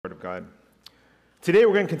God. Today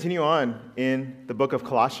we're going to continue on in the book of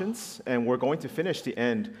Colossians, and we're going to finish the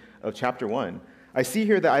end of chapter 1. I see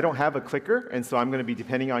here that I don't have a clicker, and so I'm going to be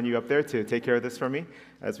depending on you up there to take care of this for me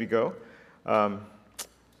as we go.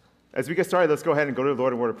 As we get started, let's go ahead and go to the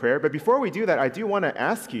Lord in word of prayer. But before we do that, I do want to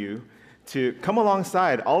ask you to come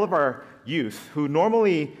alongside all of our youth who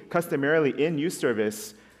normally, customarily in youth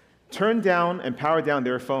service, turn down and power down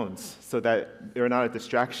their phones so that they're not a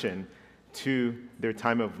distraction to their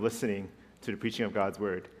time of listening to the preaching of God's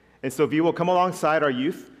word. And so if you will come alongside our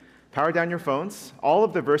youth, power down your phones. All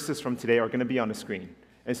of the verses from today are going to be on the screen.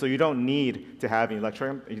 And so you don't need to have an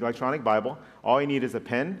electronic Bible. All you need is a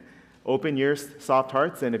pen, open ears, soft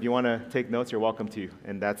hearts, and if you want to take notes, you're welcome to,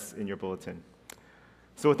 and that's in your bulletin.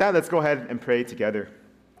 So with that, let's go ahead and pray together.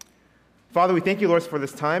 Father, we thank you, Lord, for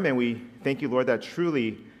this time, and we thank you, Lord, that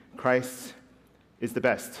truly Christ is the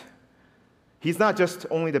best. He's not just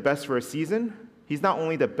only the best for a season. He's not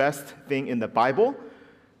only the best thing in the Bible,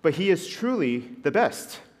 but he is truly the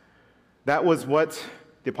best. That was what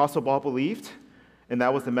the Apostle Paul believed, and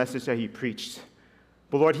that was the message that he preached.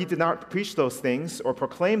 But Lord, he did not preach those things or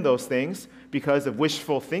proclaim those things because of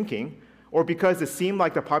wishful thinking or because it seemed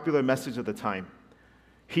like the popular message of the time.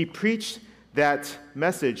 He preached that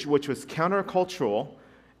message which was countercultural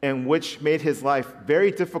and which made his life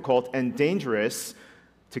very difficult and dangerous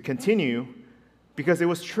to continue because it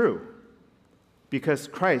was true. Because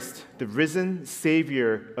Christ, the risen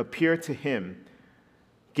Savior, appeared to him,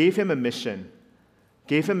 gave him a mission,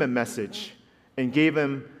 gave him a message, and gave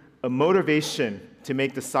him a motivation to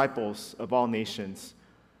make disciples of all nations,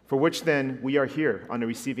 for which then we are here on the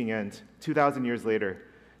receiving end, 2,000 years later,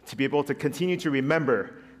 to be able to continue to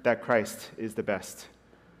remember that Christ is the best.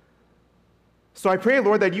 So I pray,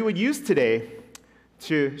 Lord, that you would use today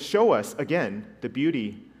to show us again the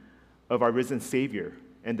beauty of our risen Savior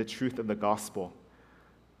and the truth of the gospel.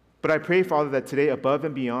 But I pray, Father, that today, above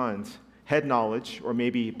and beyond head knowledge or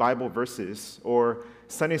maybe Bible verses or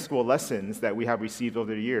Sunday school lessons that we have received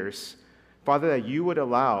over the years, Father, that you would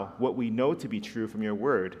allow what we know to be true from your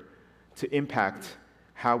word to impact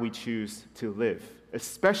how we choose to live,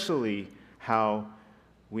 especially how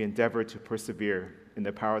we endeavor to persevere in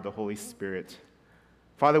the power of the Holy Spirit.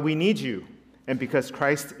 Father, we need you, and because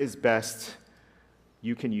Christ is best,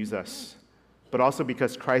 you can use us. But also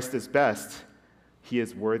because Christ is best, he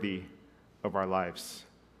is worthy of our lives.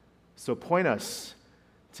 So point us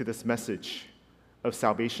to this message of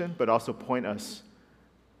salvation, but also point us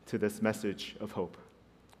to this message of hope.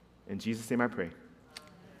 In Jesus' name I pray.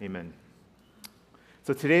 Amen.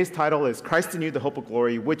 So today's title is Christ in You, the Hope of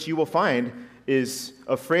Glory, which you will find is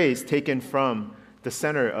a phrase taken from the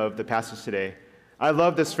center of the passage today. I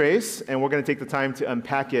love this phrase, and we're going to take the time to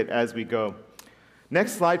unpack it as we go.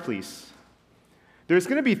 Next slide, please. There's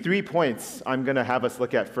going to be 3 points I'm going to have us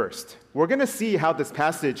look at first. We're going to see how this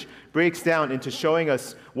passage breaks down into showing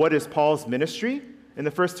us what is Paul's ministry in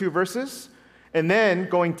the first 2 verses, and then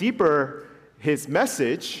going deeper, his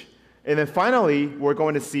message, and then finally, we're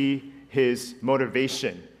going to see his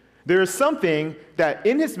motivation. There is something that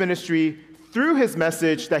in his ministry, through his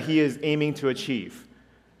message, that he is aiming to achieve.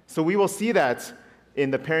 So we will see that in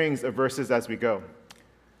the pairings of verses as we go.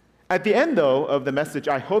 At the end, though, of the message,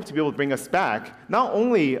 I hope to be able to bring us back, not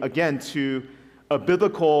only, again, to a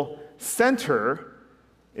biblical center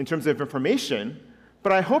in terms of information,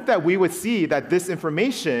 but I hope that we would see that this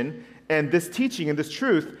information and this teaching and this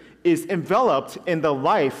truth is enveloped in the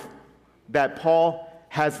life that Paul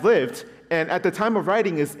has lived, and at the time of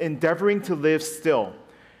writing is endeavoring to live still.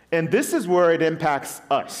 And this is where it impacts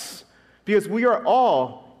us, because we are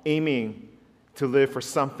all aiming to live for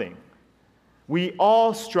something. We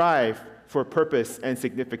all strive for purpose and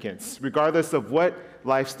significance, regardless of what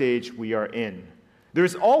life stage we are in.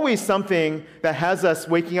 There's always something that has us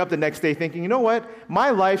waking up the next day thinking, you know what, my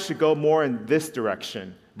life should go more in this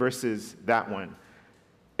direction versus that one.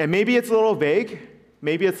 And maybe it's a little vague,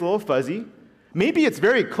 maybe it's a little fuzzy, maybe it's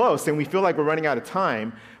very close and we feel like we're running out of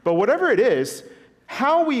time, but whatever it is,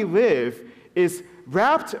 how we live is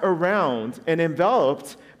wrapped around and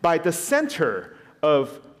enveloped by the center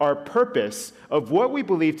of our purpose, of what we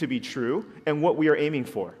believe to be true and what we are aiming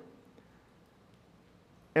for.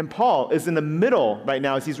 And Paul is in the middle right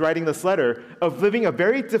now, as he's writing this letter, of living a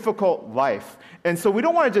very difficult life. And so we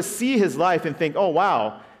don't want to just see his life and think, oh,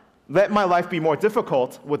 wow, let my life be more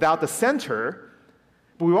difficult without the center.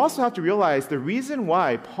 But we also have to realize the reason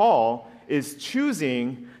why Paul is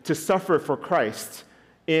choosing to suffer for Christ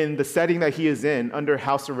in the setting that he is in under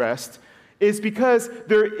house arrest is because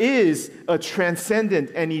there is a transcendent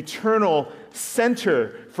and eternal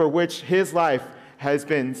center for which his life has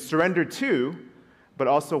been surrendered to, but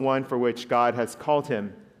also one for which God has called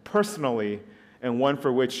him personally, and one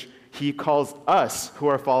for which he calls us, who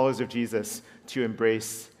are followers of Jesus, to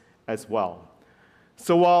embrace as well.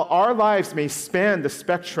 So while our lives may span the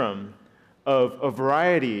spectrum of a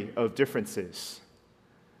variety of differences,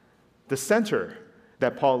 the center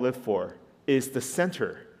that Paul lived for is the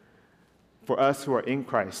center for us who are in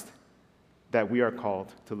Christ that we are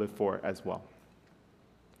called to live for as well.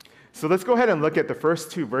 So let's go ahead and look at the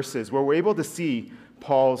first two verses where we're able to see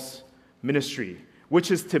Paul's ministry, which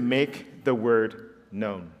is to make the word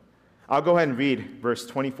known. I'll go ahead and read verse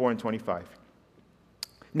 24 and 25.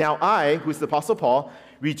 Now I, who's the Apostle Paul,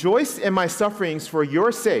 rejoice in my sufferings for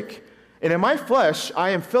your sake, and in my flesh I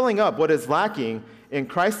am filling up what is lacking in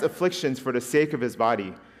Christ's afflictions for the sake of his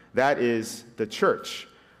body, that is, the church,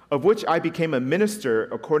 of which I became a minister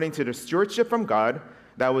according to the stewardship from God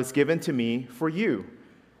that was given to me for you,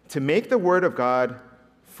 to make the word of God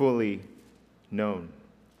fully known.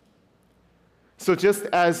 So just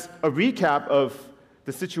as a recap of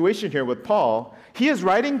the situation here with Paul, he is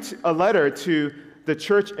writing a letter to the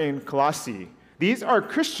church in Colossae. These are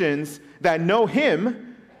Christians that know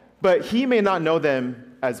him, but he may not know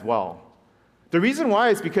them as well. The reason why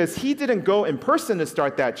is because he didn't go in person to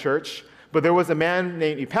start that church, but there was a man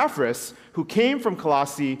named Epaphras who came from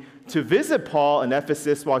Colossae to visit Paul in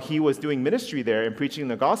Ephesus while he was doing ministry there and preaching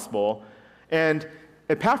the gospel. And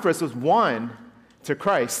Epaphras was won to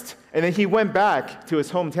Christ. And then he went back to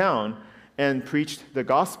his hometown and preached the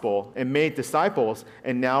gospel and made disciples,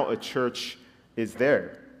 and now a church is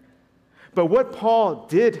there. But what Paul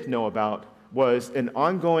did know about was an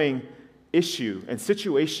ongoing issue and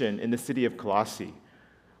situation in the city of Colossae,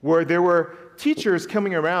 where there were teachers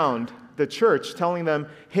coming around the church telling them,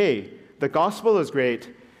 hey, the gospel is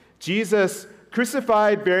great. Jesus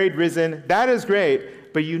crucified, buried, risen, that is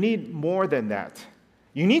great, but you need more than that.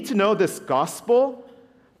 You need to know this gospel,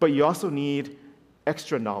 but you also need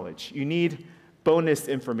extra knowledge. You need bonus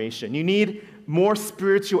information. You need more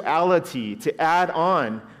spirituality to add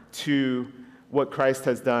on to what Christ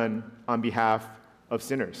has done on behalf of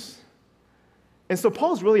sinners. And so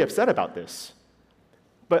Paul's really upset about this.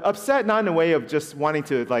 But upset not in a way of just wanting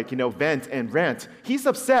to vent and rant. He's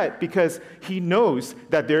upset because he knows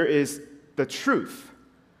that there is the truth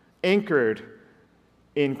anchored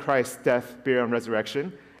in Christ's death, burial, and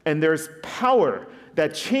resurrection. And there's power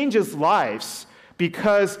that changes lives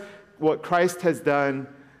because what Christ has done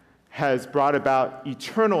has brought about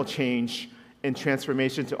eternal change and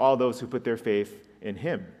transformation to all those who put their faith in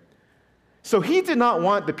him. So he did not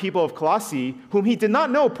want the people of Colossae, whom he did not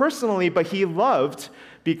know personally, but he loved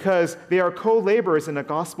because they are co-laborers in the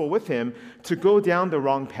gospel with him, to go down the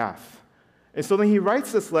wrong path. And so then he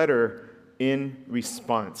writes this letter in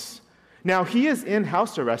response. Now, he is in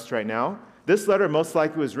house arrest right now. This letter most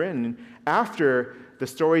likely was written after the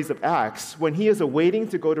stories of Acts, when he is awaiting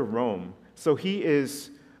to go to Rome. So he is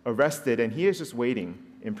arrested, and he is just waiting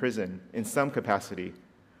in prison in some capacity.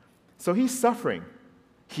 So he's suffering.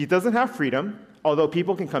 He doesn't have freedom, although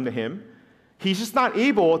people can come to him. He's just not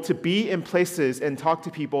able to be in places and talk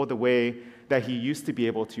to people the way that he used to be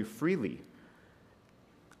able to freely.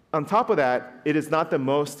 On top of that, it is not the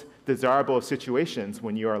most desirable of situations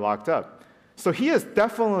when you are locked up. So he is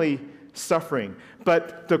definitely suffering.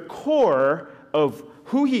 But the core of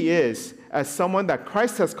who he is as someone that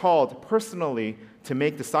Christ has called personally to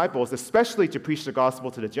make disciples, especially to preach the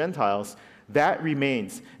gospel to the Gentiles, that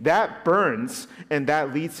remains, that burns, and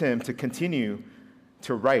that leads him to continue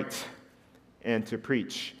to write and to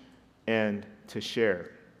preach and to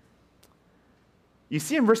share. You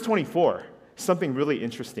see in verse 24 something really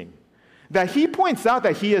interesting, that he points out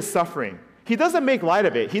that he is suffering. He doesn't make light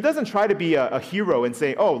of it. He doesn't try to be a hero and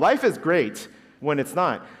say, oh, life is great, when it's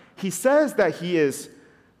not. He says that he is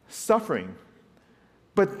suffering.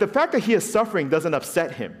 But the fact that he is suffering doesn't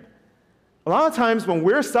upset him. A lot of times when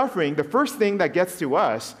we're suffering, the first thing that gets to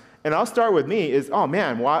us, and I'll start with me, is, oh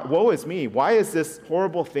man, woe is me. Why is this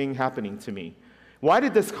horrible thing happening to me? Why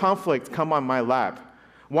did this conflict come on my lap?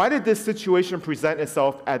 Why did this situation present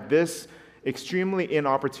itself at this extremely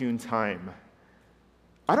inopportune time?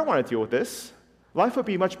 I don't want to deal with this. Life would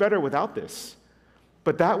be much better without this.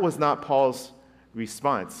 But that was not Paul's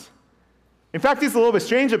response. In fact, he's a little bit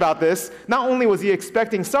strange about this. Not only was he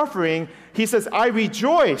expecting suffering, he says, I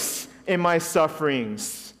rejoice in my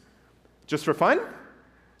sufferings. Just for fun?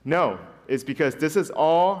 No, it's because this is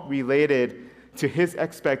all related to his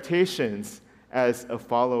expectations as a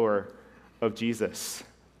follower of Jesus.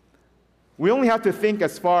 We only have to think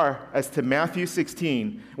as far as to Matthew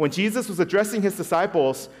 16, when Jesus was addressing his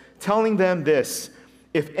disciples, telling them this,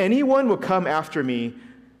 if anyone will come after me,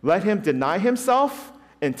 let him deny himself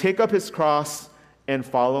and take up his cross and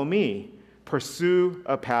follow me. pursue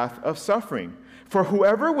a path of suffering. For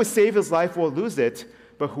whoever would save his life will lose it,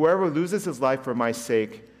 but whoever loses his life for my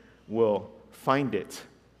sake will find it.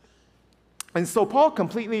 And so Paul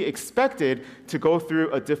completely expected to go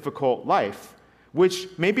through a difficult life, which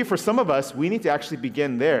maybe for some of us, we need to actually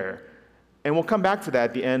begin there. And we'll come back to that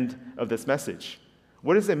at the end of this message.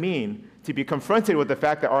 What does it mean to be confronted with the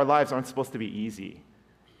fact that our lives aren't supposed to be easy?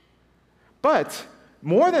 But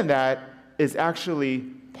more than that is actually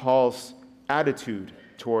Paul's attitude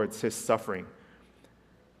towards his suffering.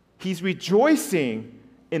 He's rejoicing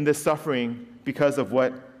in the suffering because of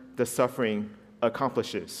what the suffering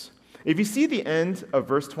accomplishes. If you see the end of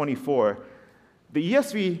verse 24, the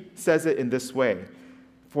ESV says it in this way: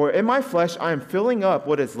 "For in my flesh I am filling up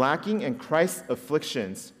what is lacking in Christ's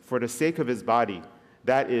afflictions for the sake of his body,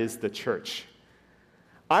 that is the church."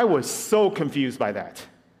 I was so confused by that.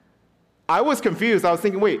 I was confused. I was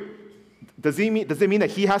thinking, wait, does it mean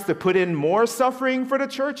that he has to put in more suffering for the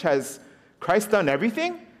church? Has Christ done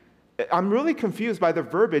everything? I'm really confused by the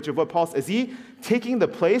verbiage of what Paul says. Is he taking the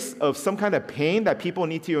place of some kind of pain that people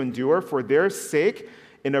need to endure for their sake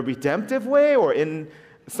in a redemptive way or in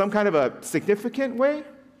some kind of a significant way?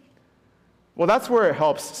 Well, that's where it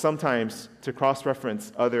helps sometimes to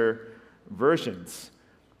cross-reference other versions.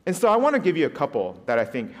 And so I want to give you a couple that I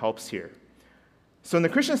think helps here. So in the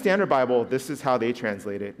Christian Standard Bible, this is how they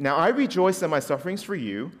translate it. "Now I rejoice in my sufferings for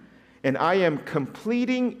you, and I am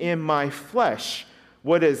completing in my flesh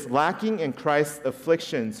what is lacking in Christ's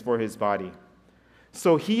afflictions for his body."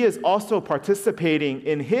 So he is also participating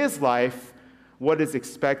in his life what is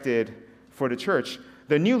expected for the church.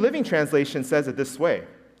 The New Living Translation says it this way: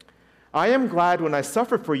 "I am glad when I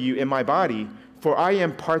suffer for you in my body, for I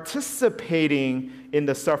am participating in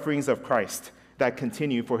the sufferings of Christ that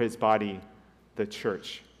continue for his body, the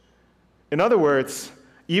church." In other words,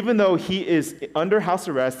 even though he is under house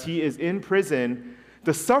arrest, he is in prison,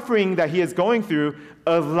 the suffering that he is going through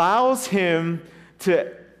allows him to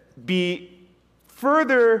be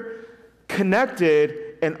further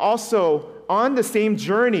connected and also on the same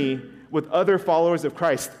journey with other followers of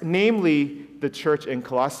Christ, namely the church in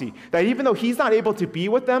Colossae. That even though he's not able to be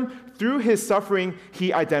with them, through his suffering,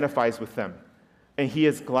 he identifies with them, and he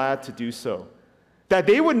is glad to do so. That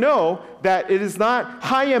they would know that it is not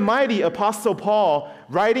high and mighty Apostle Paul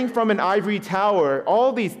writing from an ivory tower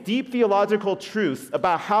all these deep theological truths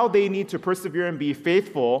about how they need to persevere and be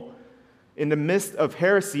faithful in the midst of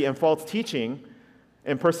heresy and false teaching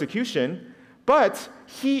and persecution, but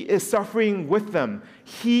he is suffering with them.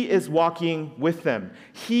 He is walking with them.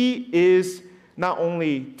 He is not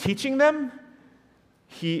only teaching them,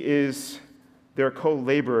 he is their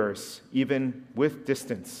co-laborers, even with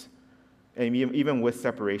distance and even with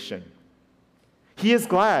separation. He is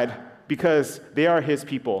glad because they are his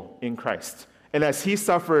people in Christ. And as he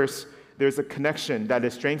suffers, there's a connection that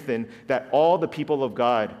is strengthened that all the people of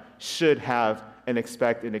God should have and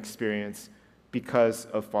expect and experience because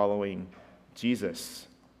of following Jesus.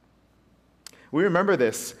 We remember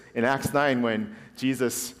this in Acts 9 when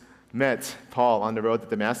Jesus met Paul on the road to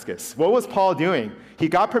Damascus. What was Paul doing? He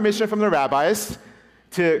got permission from the rabbis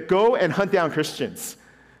to go and hunt down Christians.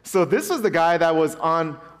 So this was the guy that was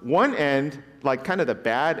on one end, like kind of the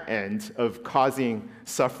bad end of causing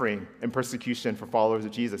suffering and persecution for followers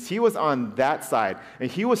of Jesus. He was on that side, and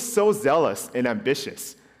he was so zealous and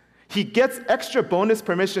ambitious. He gets extra bonus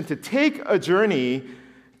permission to take a journey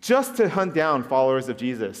just to hunt down followers of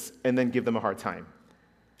Jesus and then give them a hard time.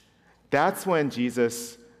 That's when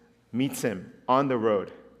Jesus meets him on the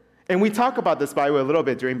road. And we talk about this, by the way, a little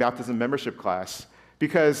bit during baptism membership class,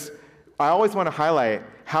 because I always want to highlight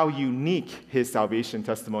how unique his salvation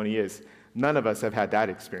testimony is. None of us have had that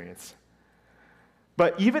experience.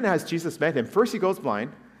 But even as Jesus met him, first he goes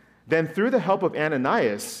blind, then through the help of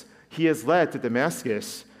Ananias, he is led to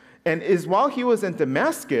Damascus. And while he was in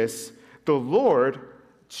Damascus, the Lord,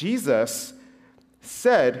 Jesus,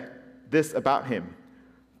 said this about him: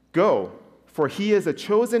 "Go, for he is a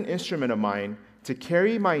chosen instrument of mine to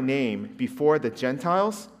carry my name before the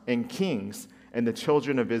Gentiles and kings and the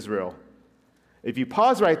children of Israel." If you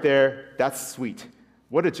pause right there, that's sweet.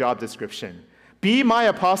 What a job description. Be my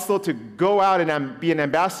apostle to go out and be an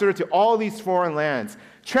ambassador to all these foreign lands.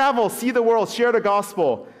 Travel, see the world, share the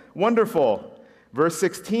gospel. Wonderful. Verse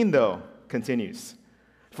 16, though, continues.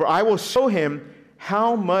 "For I will show him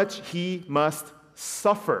how much he must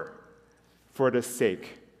suffer for the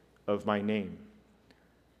sake of my name."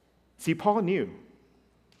 See, Paul knew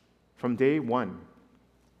from day 1,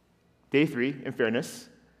 day 3, in fairness,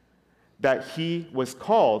 that he was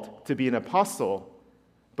called to be an apostle,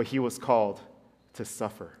 but he was called to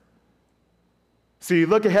suffer. So you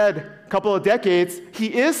look ahead a couple of decades,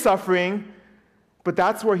 he is suffering, But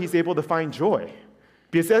that's where he's able to find joy.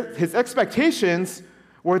 Because his expectations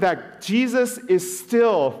were that Jesus is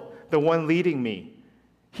still the one leading me.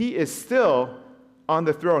 He is still on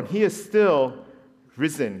the throne. He is still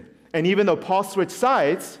risen. And even though Paul switched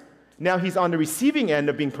sides, now he's on the receiving end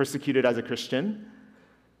of being persecuted as a Christian,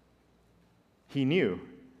 he knew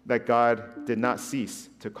that God did not cease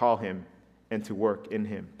to call him and to work in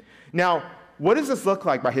him. Now, what does this look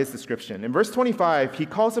like by his description? In verse 25, he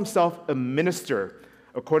calls himself a minister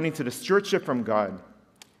according to the stewardship from God.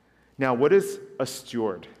 Now, what is a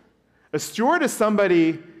steward? A steward is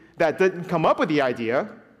somebody that didn't come up with the idea.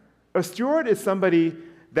 A steward is somebody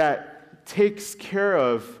that takes care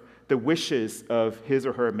of the wishes of his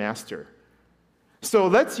or her master. So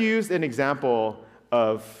let's use an example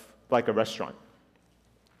of like a restaurant.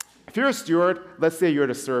 If you're a steward, let's say you're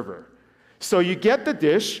the server. So you get the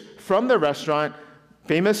dish from the restaurant,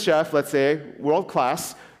 famous chef, let's say, world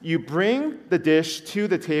class. You bring the dish to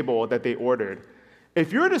the table that they ordered.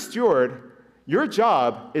 If you're the steward, your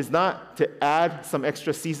job is not to add some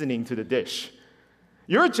extra seasoning to the dish.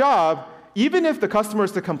 Your job, even if the customer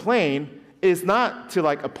is to complain, is not to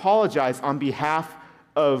like apologize on behalf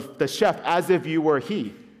of the chef as if you were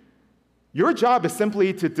he. Your job is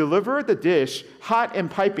simply to deliver the dish hot and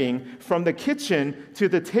piping from the kitchen to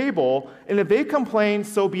the table, and if they complain,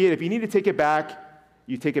 so be it. If you need to take it back,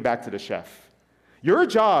 you take it back to the chef. Your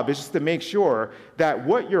job is just to make sure that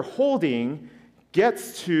what you're holding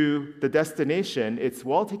gets to the destination, it's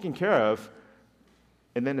well taken care of,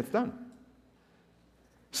 and then it's done.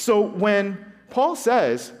 So when Paul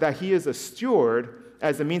says that he is a steward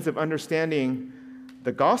as a means of understanding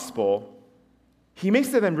the gospel, he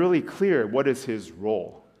makes it then really clear what is his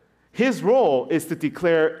role. His role is to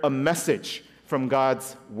declare a message from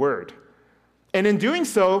God's word. And in doing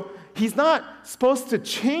so, he's not supposed to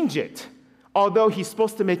change it, although he's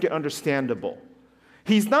supposed to make it understandable.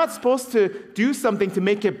 He's not supposed to do something to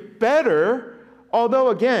make it better, although,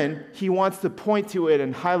 again, he wants to point to it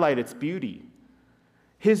and highlight its beauty.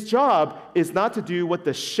 His job is not to do what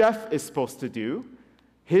the chef is supposed to do.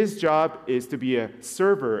 His job is to be a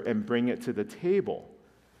server and bring it to the table.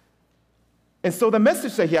 And so the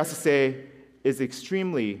message that he has to say is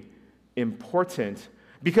extremely important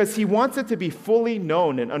because he wants it to be fully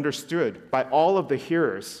known and understood by all of the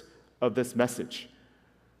hearers of this message.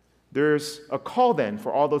 There's a call then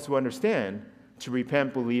for all those who understand to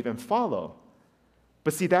repent, believe, and follow.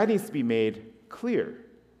 But see, that needs to be made clear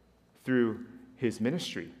through his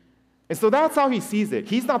ministry. And so that's how he sees it.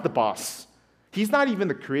 He's not the boss. He's not even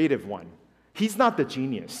the creative one. He's not the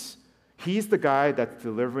genius. He's the guy that's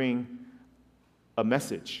delivering a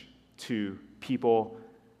message to people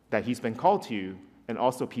that he's been called to and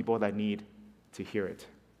also people that need to hear it.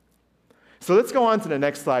 So let's go on to the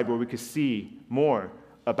next slide where we can see more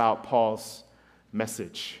about Paul's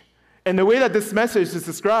message. And the way that this message is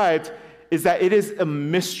described is that it is a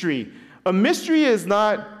mystery. A mystery is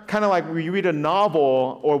not kind of like when you read a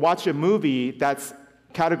novel or watch a movie that's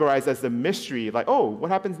categorized as a mystery, like, oh,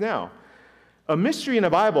 what happens now? A mystery in the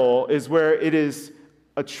Bible is where it is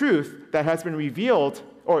a truth that has been revealed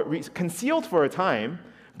or concealed for a time,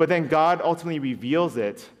 but then God ultimately reveals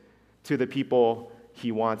it to the people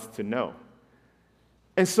he wants to know.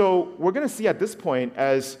 And so we're going to see at this point,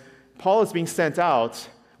 as Paul is being sent out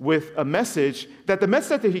with a message, that the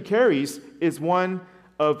message that he carries is one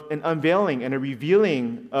of an unveiling and a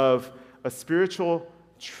revealing of a spiritual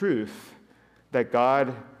truth that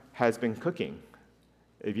God has been cooking,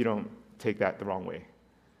 if you don't take that the wrong way.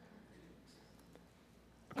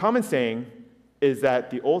 A common saying is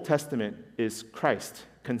that the Old Testament is Christ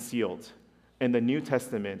concealed, and the New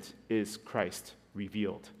Testament is Christ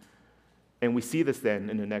revealed. And we see this then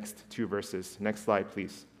in the next two verses. Next slide,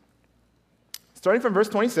 please. Starting from verse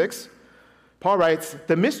 26, Paul writes,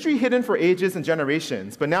 "The mystery hidden for ages and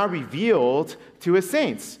generations, but now revealed to his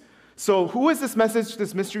saints." So who is this message,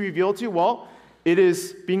 this mystery revealed to? Well, it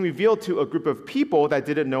is being revealed to a group of people that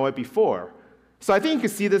didn't know it before. So I think you can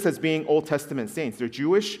see this as being Old Testament saints. They're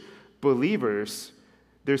Jewish believers.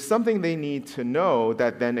 There's something they need to know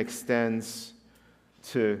that then extends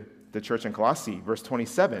to the church in Colossae. Verse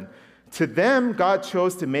 27, "To them God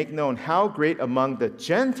chose to make known how great among the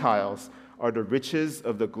Gentiles are the riches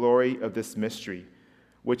of the glory of this mystery,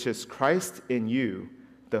 which is Christ in you,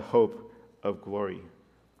 the hope of glory."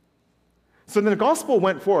 So then the gospel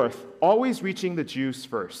went forth, always reaching the Jews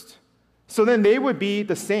first. So then they would be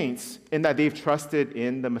the saints in that they've trusted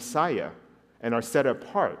in the Messiah and are set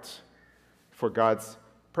apart for God's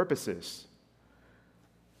purposes.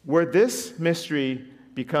 Where this mystery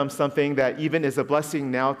becomes something that even is a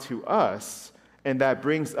blessing now to us and that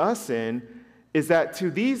brings us in is that to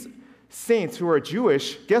these saints who are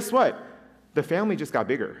Jewish, guess what? The family just got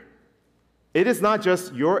bigger. It is not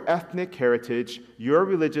just your ethnic heritage, your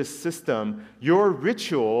religious system, your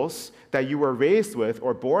rituals that you were raised with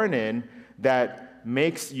or born in that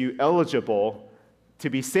makes you eligible to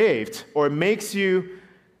be saved or makes you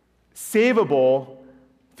savable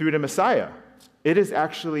through the Messiah. It is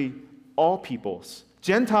actually all peoples.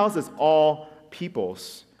 Gentiles is all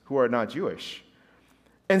peoples who are not Jewish.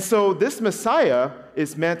 And so this Messiah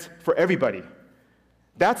is meant for everybody.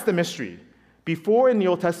 That's the mystery. Before in the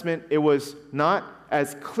Old Testament, it was not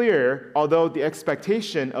as clear, although the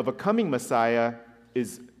expectation of a coming Messiah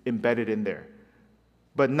is embedded in there.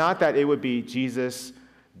 But not that it would be Jesus,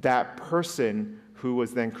 that person who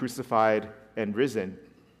was then crucified and risen.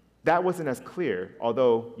 That wasn't as clear,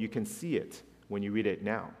 although you can see it when you read it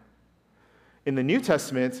now. In the New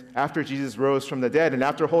Testament, after Jesus rose from the dead and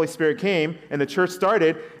after the Holy Spirit came and the church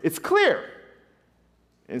started, it's clear.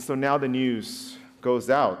 And so now the news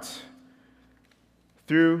goes out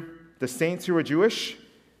through the saints who are Jewish,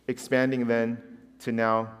 expanding then to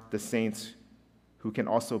now the saints who can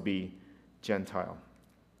also be Gentile.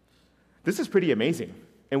 This is pretty amazing.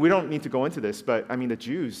 And we don't need to go into this, but I mean, the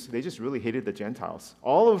Jews, they just really hated the Gentiles.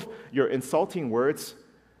 All of your insulting words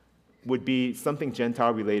would be something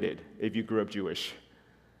Gentile related if you grew up Jewish.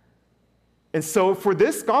 And so for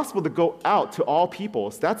this gospel to go out to all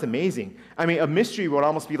peoples, that's amazing. I mean, a mystery would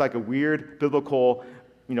almost be like a weird biblical,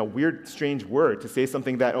 weird, strange word to say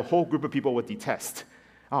something that a whole group of people would detest.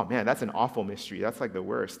 Oh man, that's an awful mystery. That's like the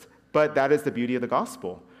worst. But that is the beauty of the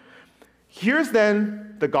gospel. Here's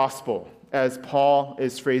then the gospel, as Paul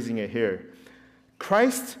is phrasing it here.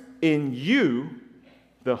 Christ in you,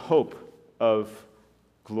 the hope of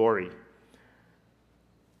glory.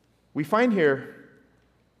 We find here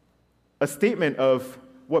a statement of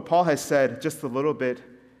what Paul has said just a little bit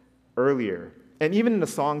earlier, and even in the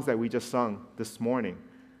songs that we just sung this morning,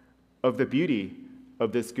 of the beauty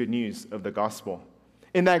of this good news of the gospel.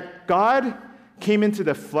 In that God came into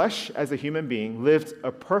the flesh as a human being, lived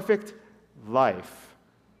a perfect life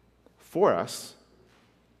for us,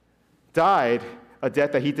 died a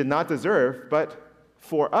death that he did not deserve, but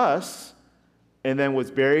for us, and then was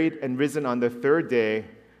buried and risen on the third day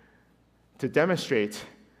to demonstrate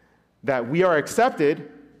that we are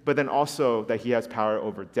accepted, but then also that he has power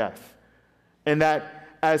over death. And that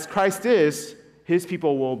as Christ is, his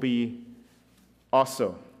people will be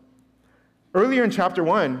also. Earlier in chapter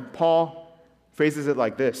 1, Paul phrases it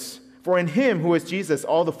like this: "For in him, who is Jesus,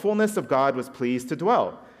 all the fullness of God was pleased to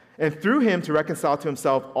dwell, and through him to reconcile to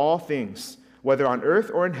himself all things, whether on earth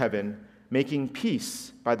or in heaven, making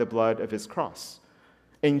peace by the blood of his cross.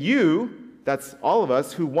 And you," that's all of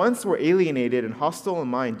us, "who once were alienated and hostile in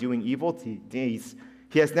mind, doing evil deeds,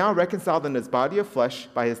 he has now reconciled in his body of flesh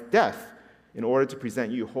by his death, in order to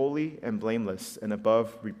present you holy and blameless and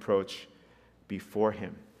above reproach before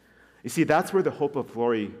him." You see, that's where the hope of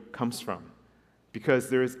glory comes from, because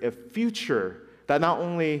there's a future that not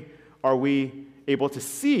only are we able to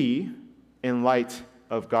see in light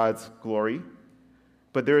of God's glory,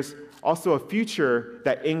 but there's also a future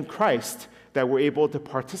that in Christ that we're able to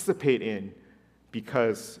participate in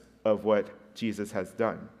because of what Jesus has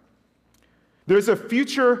done. There's a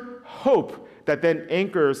future hope that then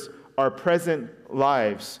anchors our present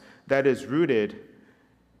lives that is rooted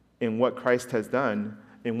in what Christ has done,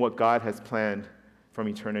 in what God has planned from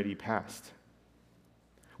eternity past.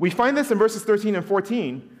 We find this in verses 13 and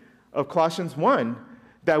 14 of Colossians 1,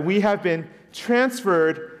 that we have been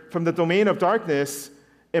transferred from the domain of darkness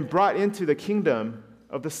and brought into the kingdom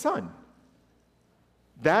of the Son.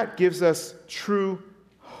 That gives us true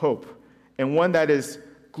hope, and one that is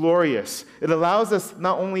glorious. It allows us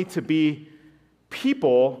not only to be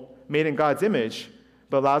people made in God's image,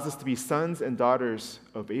 but allows us to be sons and daughters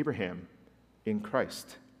of Abraham in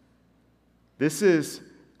Christ. This is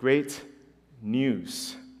great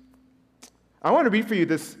news. I want to read for you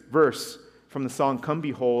this verse from the song, "Come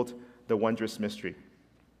Behold the Wondrous Mystery."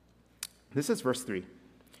 This is verse 3.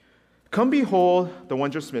 "Come behold the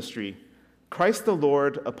wondrous mystery, Christ the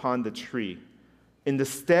Lord upon the tree. In the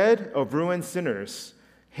stead of ruined sinners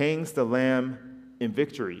hangs the Lamb in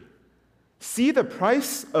victory. See the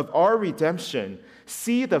price of our redemption.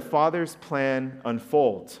 See the Father's plan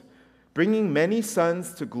unfold, bringing many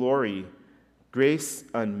sons to glory, grace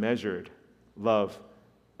unmeasured, love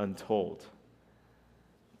untold."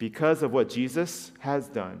 Because of what Jesus has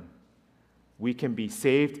done, we can be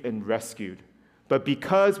saved and rescued. But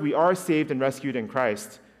because we are saved and rescued in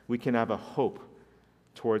Christ, we can have a hope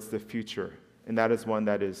towards the future, and that is one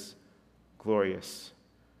that is glorious.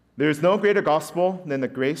 There is no greater gospel than the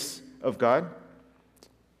grace of God.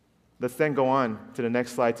 Let's then go on to the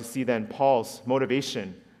next slide to see then Paul's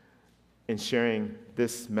motivation in sharing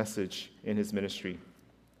this message in his ministry.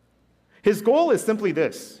 His goal is simply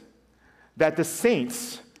this, that the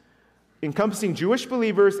saints, encompassing Jewish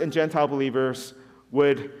believers and Gentile believers,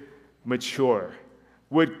 would mature,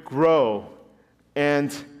 would grow,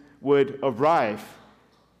 and would arrive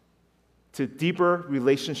to deeper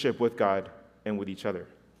relationship with God and with each other.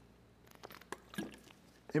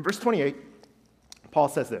 In verse 28, Paul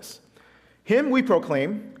says this, "Him we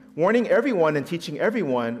proclaim, warning everyone and teaching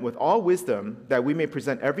everyone with all wisdom, that we may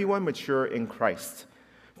present everyone mature in Christ.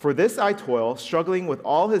 For this I toil, struggling with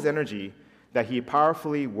all his energy, that he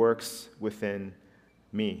powerfully works within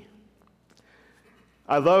me."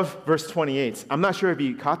 I love verse 28. I'm not sure if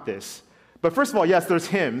you caught this. But first of all, yes, there's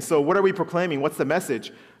him. So what are we proclaiming? What's the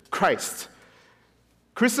message? Christ.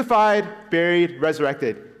 Crucified, buried,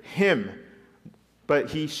 resurrected. Him. But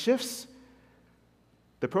he shifts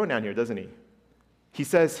the pronoun here, doesn't he? He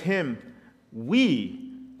says, him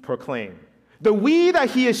we proclaim. The we that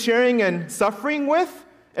he is sharing and suffering with,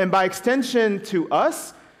 and by extension to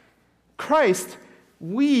us, Christ,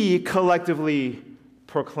 we collectively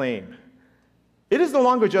proclaim. It is no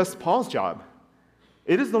longer just Paul's job.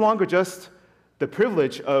 It is no longer just the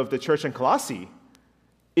privilege of the church in Colossae.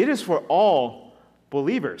 It is for all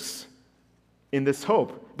believers in this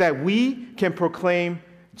hope that we can proclaim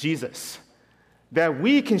Jesus, that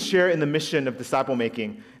we can share in the mission of disciple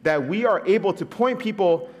making, that we are able to point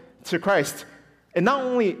people to Christ. And not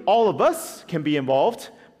only all of us can be involved,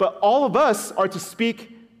 but all of us are to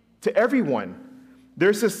speak to everyone.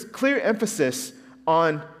 There's this clear emphasis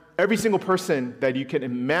on every single person that you can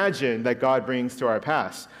imagine that God brings to our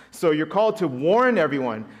paths. So you're called to warn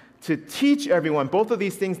everyone, to teach everyone, both of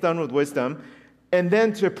these things done with wisdom, and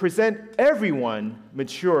then to present everyone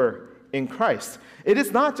mature in Christ. It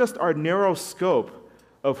is not just our narrow scope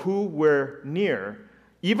of who we're near,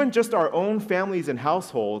 even just our own families and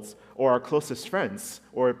households or our closest friends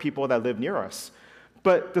or people that live near us.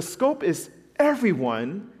 But the scope is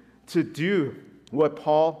everyone to do what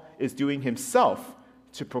Paul is doing himself,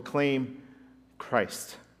 to proclaim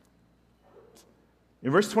Christ.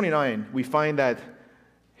 In verse 29, we find that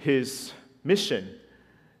his mission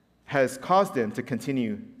has caused him to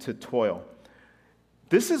continue to toil.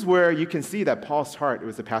 This is where you can see that Paul's heart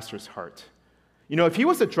was the pastor's heart. You know, if he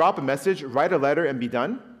was to drop a message, write a letter, and be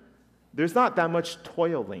done, there's not that much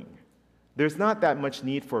toiling. There's not that much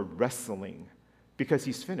need for wrestling because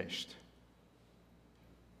he's finished.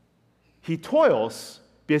 He toils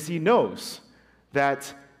because he knows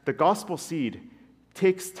that the gospel seed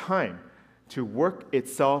takes time to work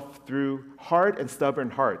itself through hard and stubborn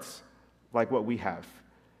hearts like what we have.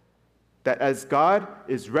 That as God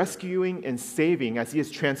is rescuing and saving, as he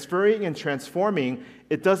is transferring and transforming,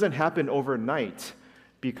 it doesn't happen overnight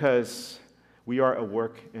because we are a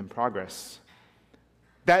work in progress.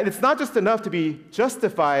 That it's not just enough to be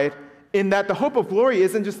justified in that the hope of glory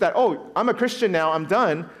isn't just that, oh, I'm a Christian now, I'm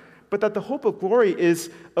done, but that the hope of glory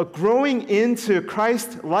is a growing into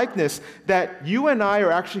Christ likeness, that you and I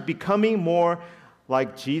are actually becoming more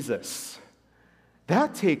like Jesus.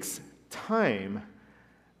 That takes time,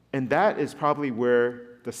 and that is probably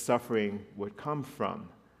where the suffering would come from.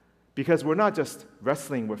 Because we're not just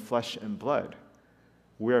wrestling with flesh and blood.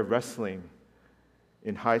 We're wrestling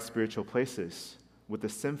in high spiritual places with the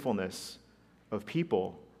sinfulness of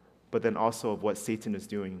people, but then also of what Satan is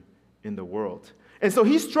doing in the world. And so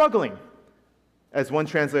he's struggling, as one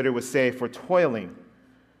translator would say, for toiling.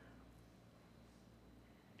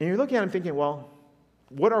 And you're looking at him thinking, well,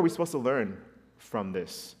 what are we supposed to learn from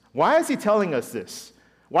this? Why is he telling us this?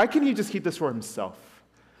 Why can't he just keep this for himself?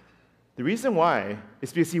 The reason why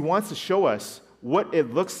is because he wants to show us what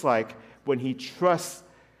it looks like when he trusts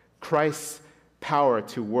Christ's power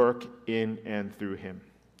to work in and through him.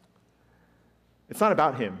 It's not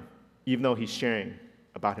about him, even though he's sharing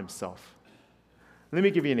about himself. Let me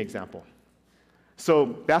give you an example. So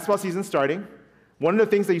basketball season's starting. One of the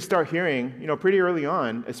things that you start hearing, pretty early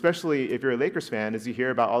on, especially if you're a Lakers fan, is you hear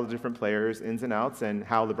about all the different players, ins and outs, and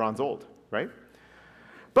how LeBron's old, right?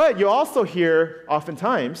 But you also hear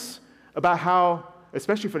oftentimes about how,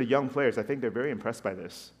 especially for the young players, I think they're very impressed by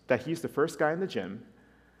this, that he's the first guy in the gym,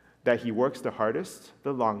 that he works the hardest,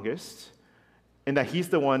 the longest, and that he's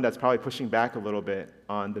the one that's probably pushing back a little bit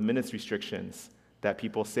on the minutes restrictions that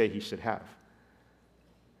people say he should have.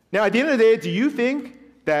 Now, at the end of the day, do you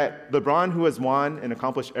think that LeBron, who has won and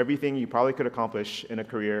accomplished everything you probably could accomplish in a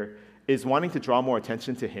career, is wanting to draw more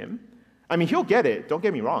attention to him? I mean, he'll get it. Don't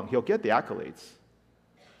get me wrong. He'll get the accolades.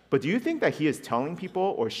 But do you think that he is telling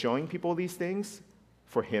people or showing people these things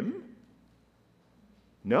for him?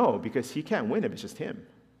 No, because he can't win if it's just him.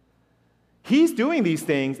 He's doing these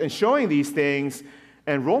things and showing these things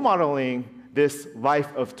and role modeling this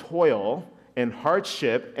life of toil and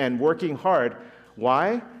hardship and working hard.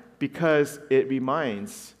 Why? Because it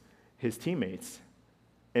reminds his teammates,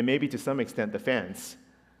 and maybe to some extent the fans,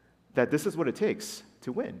 that this is what it takes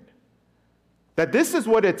to win. That this is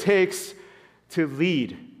what it takes to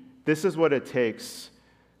lead. This is what it takes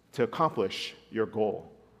to accomplish your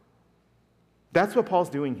goal. That's what Paul's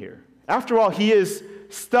doing here. After all, he is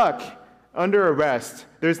stuck under arrest.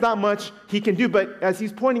 There's not much he can do, but as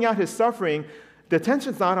he's pointing out his suffering, the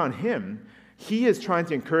attention's not on him. He is trying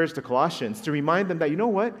to encourage the Colossians to remind them that, you know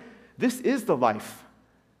what? This is the life.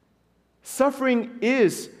 Suffering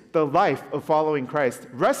is the life of following Christ.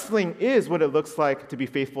 Wrestling is what it looks like to be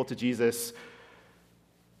faithful to Jesus.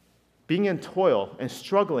 Being in toil and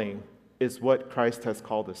struggling is what Christ has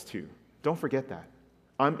called us to. Don't forget that.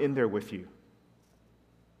 I'm in there with you.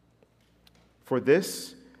 For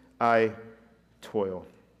this I toil.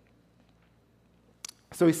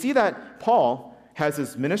 So we see that Paul has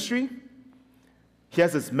his ministry, he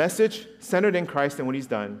has his message centered in Christ and what he's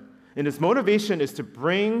done, and his motivation is to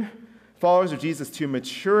bring followers of Jesus to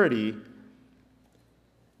maturity.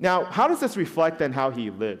 Now, how does this reflect on how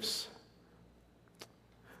he lives?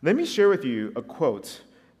 Let me share with you a quote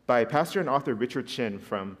by pastor and author Richard Chin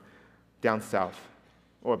from down south,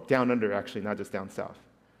 or down under actually, not just down south.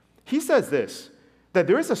 He says this, that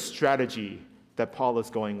there is a strategy that Paul is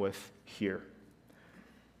going with here.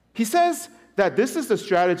 He says that this is the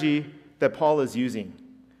strategy that Paul is using.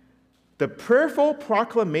 The prayerful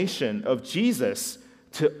proclamation of Jesus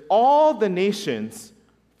to all the nations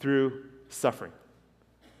through suffering.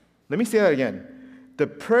 Let me say that again. The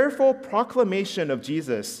prayerful proclamation of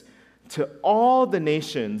Jesus to all the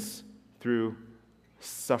nations through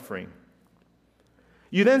suffering.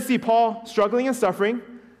 You then see Paul struggling and suffering,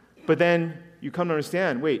 but then you come to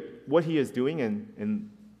understand, wait, what he is doing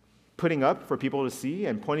and putting up for people to see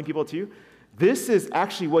and pointing people to, this is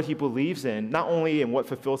actually what he believes in, not only in what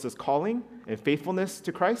fulfills his calling and faithfulness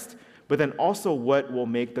to Christ, but then also what will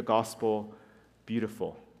make the gospel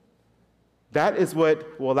beautiful. That is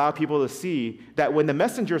what will allow people to see that when the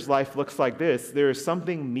messenger's life looks like this, there is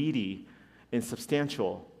something meaty and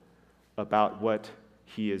substantial about what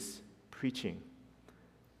he is preaching.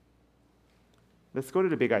 Let's go to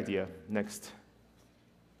the big idea. Next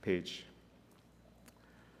page.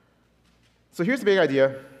 So here's the big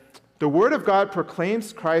idea. The Word of God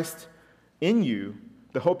proclaims Christ in you,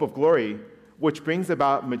 the hope of glory, which brings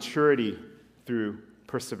about maturity through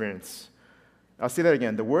perseverance. I'll say that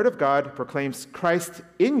again. The Word of God proclaims Christ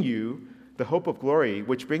in you, the hope of glory,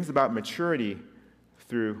 which brings about maturity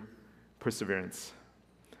through perseverance.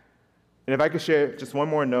 And if I could share just one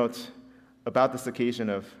more note about this occasion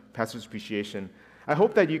of Pastor's Appreciation, I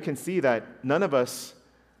hope that you can see that none of us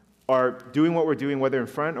are doing what we're doing, whether in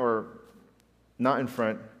front or not in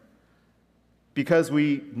front, because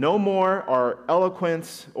we know more, are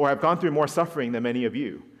eloquent, or have gone through more suffering than many of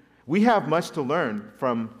you. We have much to learn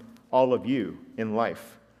from all of you in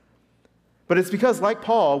life. But it's because, like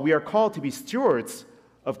Paul, we are called to be stewards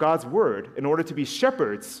of God's word in order to be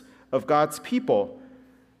shepherds of God's people,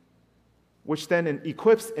 which then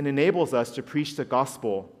equips and enables us to preach the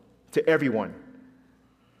gospel to everyone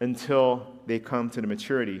until they come to the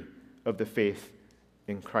maturity of the faith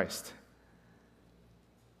in Christ.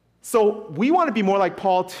 So we want to be more like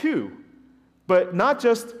Paul too, but not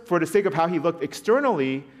just for the sake of how he looked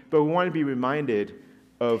externally, but we want to be reminded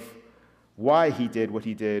of why he did what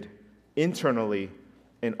he did internally,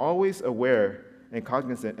 and always aware and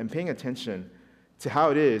cognizant and paying attention to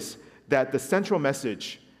how it is that the central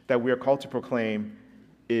message that we are called to proclaim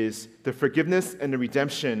is the forgiveness and the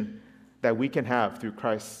redemption that we can have through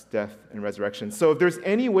Christ's death and resurrection. So if there's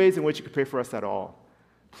any ways in which you could pray for us at all,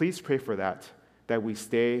 please pray for that we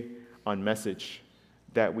stay on message,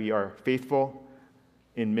 that we are faithful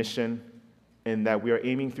in mission, and that we are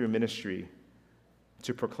aiming through ministry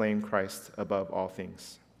to proclaim Christ above all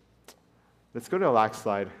things. Let's go to the last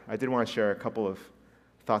slide. I did want to share a couple of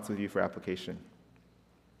thoughts with you for application.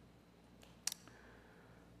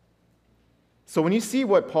 So when you see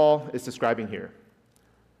what Paul is describing here,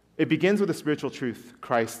 it begins with the spiritual truth,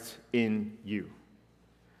 Christ in you.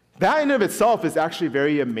 That in of itself is actually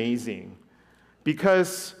very amazing,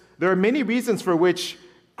 because there are many reasons for which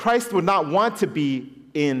Christ would not want to be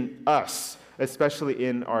in us, especially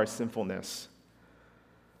in our sinfulness.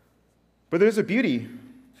 But there's a beauty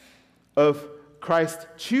of Christ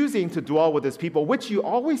choosing to dwell with his people, which you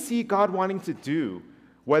always see God wanting to do,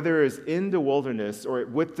 whether it's in the wilderness or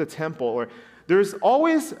with the temple. There's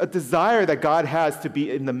always a desire that God has to be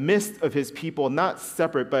in the midst of his people, not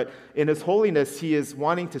separate, but in his holiness, he is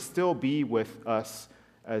wanting to still be with us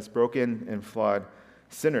as broken and flawed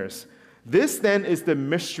sinners. This then is the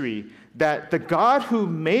mystery that the God who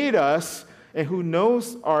made us and who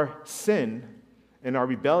knows our sin and our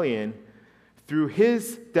rebellion, through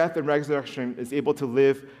his death and resurrection, is able to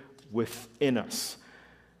live within us.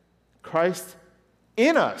 Christ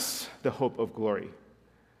in us, the hope of glory.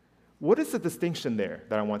 What is the distinction there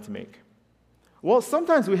that I want to make? Well,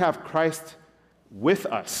 sometimes we have Christ with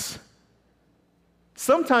us.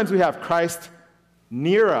 Sometimes we have Christ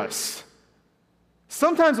near us.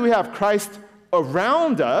 Sometimes we have Christ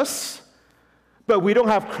around us, but we don't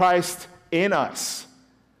have Christ in us.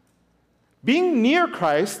 Being near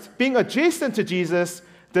Christ, being adjacent to Jesus,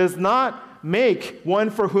 does not make one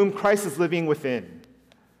for whom Christ is living within.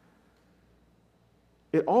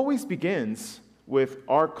 It always begins with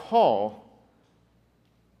our call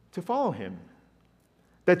to follow him.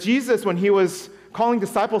 That Jesus, when he was calling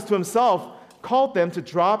disciples to himself, called them to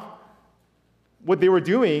drop what they were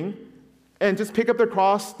doing and just pick up their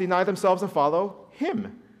cross, deny themselves, and follow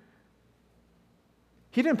him.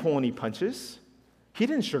 He didn't pull any punches. He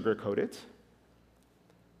didn't sugarcoat it.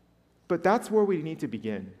 But that's where we need to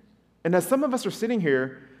begin. And as some of us are sitting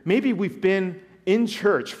here, maybe we've been in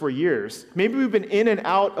church for years. Maybe we've been in and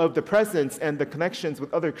out of the presence and the connections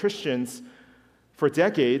with other Christians for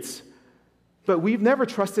decades, but we've never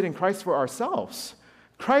trusted in Christ for ourselves.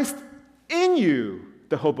 Christ in you,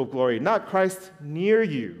 the hope of glory, not Christ near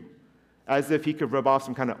you, as if he could rub off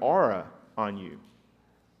some kind of aura on you.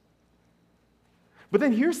 But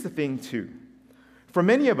then here's the thing, too. For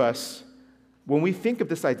many of us, when we think of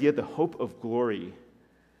this idea, the hope of glory,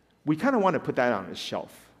 we kind of want to put that on a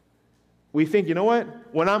shelf. We think, you know what?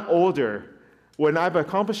 When I'm older, when I've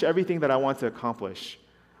accomplished everything that I want to accomplish,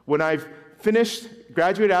 when I've finished,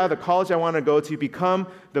 graduated out of the college I want to go to, become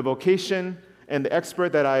the vocation and the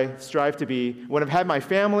expert that I strive to be, when I've had my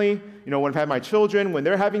family, when I've had my children, when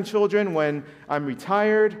they're having children, when I'm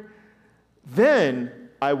retired, then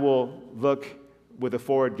I will look with a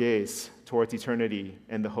forward gaze towards eternity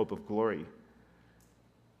and the hope of glory.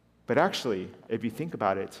 But actually, if you think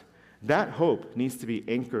about it, that hope needs to be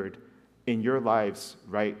anchored in your lives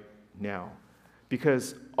right now.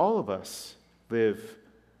 Because all of us live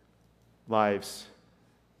lives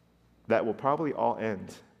that will probably all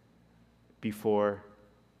end before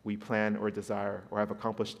we plan or desire or have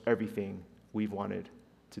accomplished everything we've wanted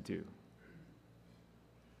to do.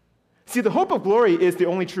 See, the hope of glory is the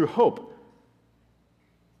only true hope.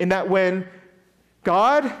 In that when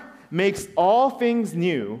God makes all things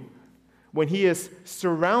new, when he is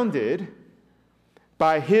surrounded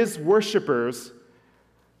by his worshipers,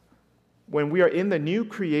 when we are in the new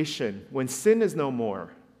creation, when sin is no more,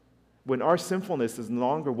 when our sinfulness is no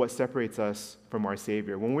longer what separates us from our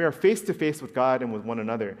Savior, when we are face to face with God and with one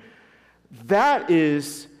another, that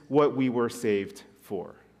is what we were saved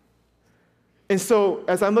for. And so,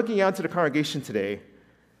 as I'm looking out to the congregation today,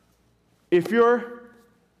 if you're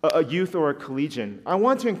a youth or a collegian, I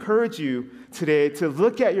want to encourage you today to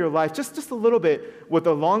look at your life just a little bit with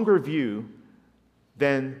a longer view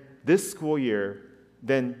than this school year,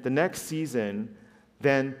 than the next season,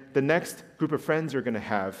 than the next group of friends you're going to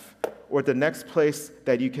have, or the next place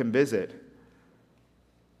that you can visit.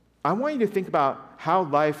 I want you to think about how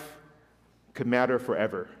life could matter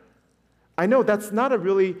forever. I know that's not a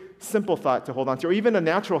really simple thought to hold on to, or even a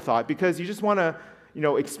natural thought, because you just want to,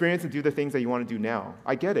 experience and do the things that you want to do now.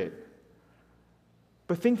 I get it.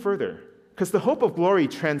 But think further, because the hope of glory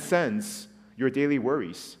transcends your daily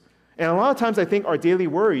worries. And a lot of times I think our daily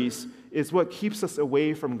worries is what keeps us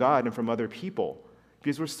away from God and from other people,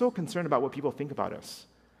 because we're so concerned about what people think about us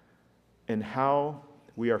and how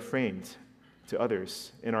we are framed to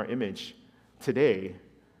others in our image today,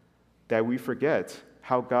 that we forget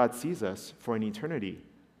how God sees us for an eternity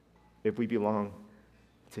if we belong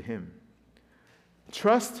to him.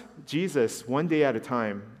 Trust Jesus one day at a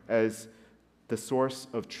time as the source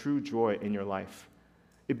of true joy in your life.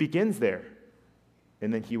 It begins there,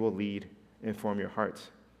 and then he will lead and form your heart.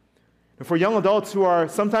 And for young adults who are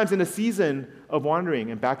sometimes in a season of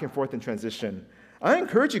wandering and back and forth in transition, I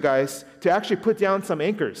encourage you guys to actually put down some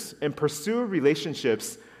anchors and pursue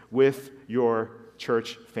relationships with your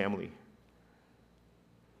church family.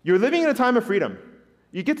 You're living in a time of freedom.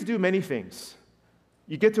 You get to do many things.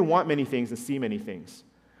 You get to want many things and see many things.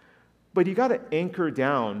 But you got to anchor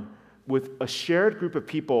down with a shared group of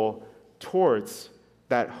people towards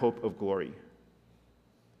that hope of glory.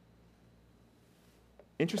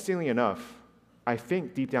 Interestingly enough, I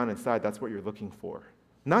think deep down inside that's what you're looking for.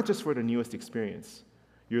 Not just for the newest experience.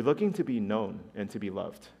 You're looking to be known and to be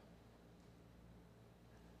loved.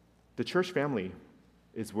 The church family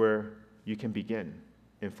is where you can begin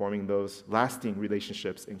in forming those lasting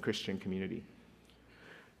relationships in Christian community.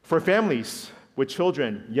 For families with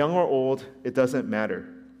children, young or old, it doesn't matter.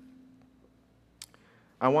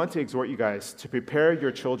 I want to exhort you guys to prepare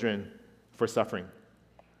your children for suffering.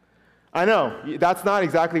 I know, that's not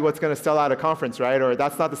exactly what's going to sell out a conference, right? Or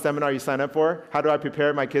that's not the seminar you sign up for. How do I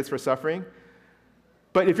prepare my kids for suffering?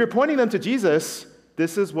 But if you're pointing them to Jesus,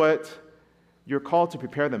 this is what you're called to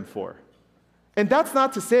prepare them for. And that's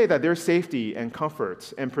not to say that their safety and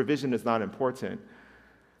comfort and provision is not important.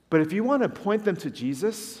 But if you want to point them to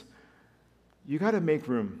Jesus, you got to make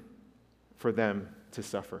room for them to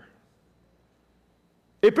suffer.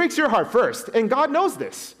 It breaks your heart first, and God knows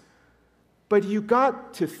this. But you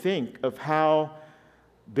got to think of how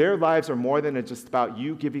their lives are more than just about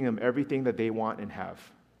you giving them everything that they want and have,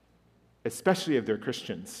 especially if they're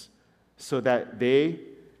Christians, so that they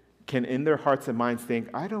can, in their hearts and minds, think,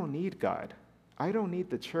 I don't need God. I don't need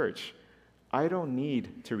the church. I don't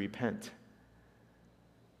need to repent.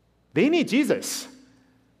 They need Jesus.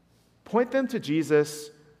 Point them to Jesus,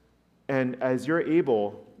 and as you're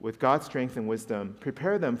able, with God's strength and wisdom,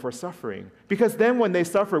 prepare them for suffering. Because then when they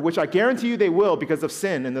suffer, which I guarantee you they will because of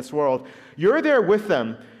sin in this world, you're there with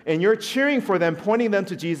them, and you're cheering for them, pointing them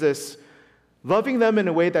to Jesus, loving them in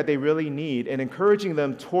a way that they really need, and encouraging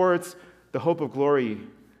them towards the hope of glory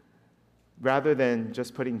rather than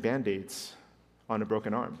just putting Band-Aids on a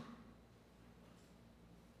broken arm.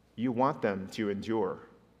 You want them to endure.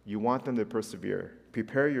 You want them to persevere.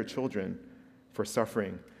 Prepare your children for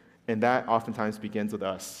suffering, and that oftentimes begins with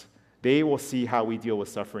us. They will see how we deal with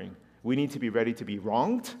suffering. We need to be ready to be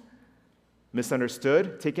wronged,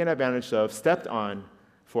 misunderstood, taken advantage of, stepped on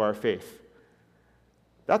for our faith.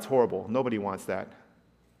 That's horrible. Nobody wants that.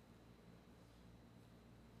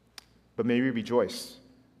 But may we rejoice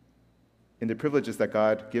in the privileges that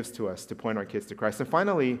God gives to us to point our kids to Christ. And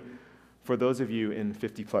finally, for those of you in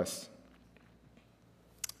 50 plus,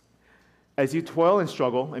 as you toil and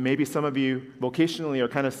struggle, and maybe some of you vocationally are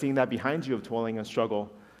kind of seeing that behind you of toiling and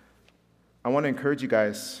struggle, I want to encourage you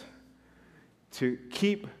guys to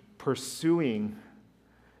keep pursuing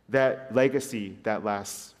that legacy that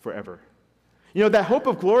lasts forever. You know, that hope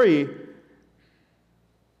of glory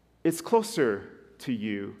is closer to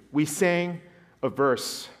you. We sang a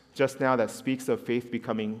verse just now that speaks of faith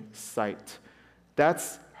becoming sight.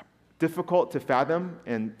 That's difficult to fathom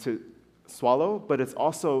and to swallow, but it's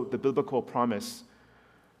also the biblical promise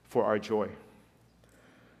for our joy.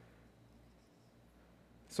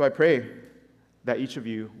 So I pray that each of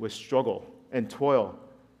you would struggle and toil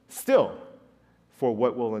still for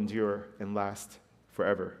what will endure and last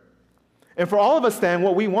forever. And for all of us then,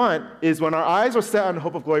 what we want is when our eyes are set on the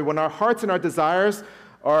hope of glory, when our hearts and our desires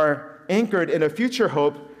are anchored in a future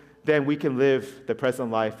hope, then we can live the present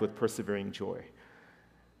life with persevering joy.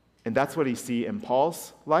 And that's what you see in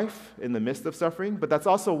Paul's life in the midst of suffering, but that's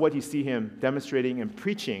also what you see him demonstrating and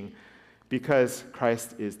preaching, because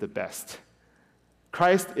Christ is the best.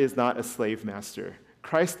 Christ is not a slave master.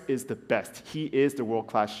 Christ is the best. He is the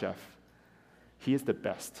world-class chef. He is the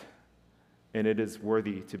best, and it is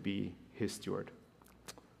worthy to be his steward.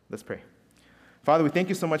 Let's pray. Father, we thank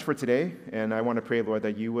you so much for today, and I want to pray, Lord,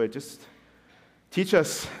 that you would just teach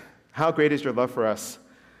us how great is your love for us.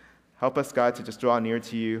 Help us, God, to just draw near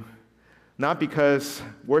to you, not because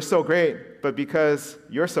we're so great, but because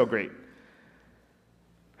you're so great.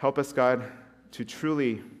 Help us, God, to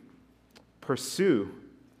truly pursue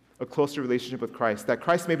a closer relationship with Christ, that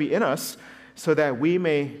Christ may be in us so that we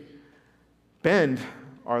may bend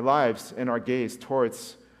our lives and our gaze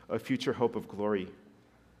towards a future hope of glory.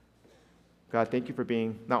 God, thank you for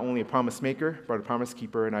being not only a promise maker, but a promise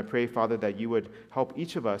keeper. And I pray, Father, that you would help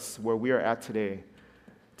each of us where we are at today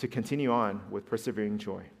to continue on with persevering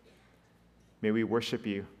joy. May we worship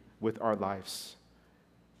you with our lives.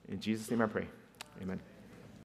 In Jesus' name I pray. Amen.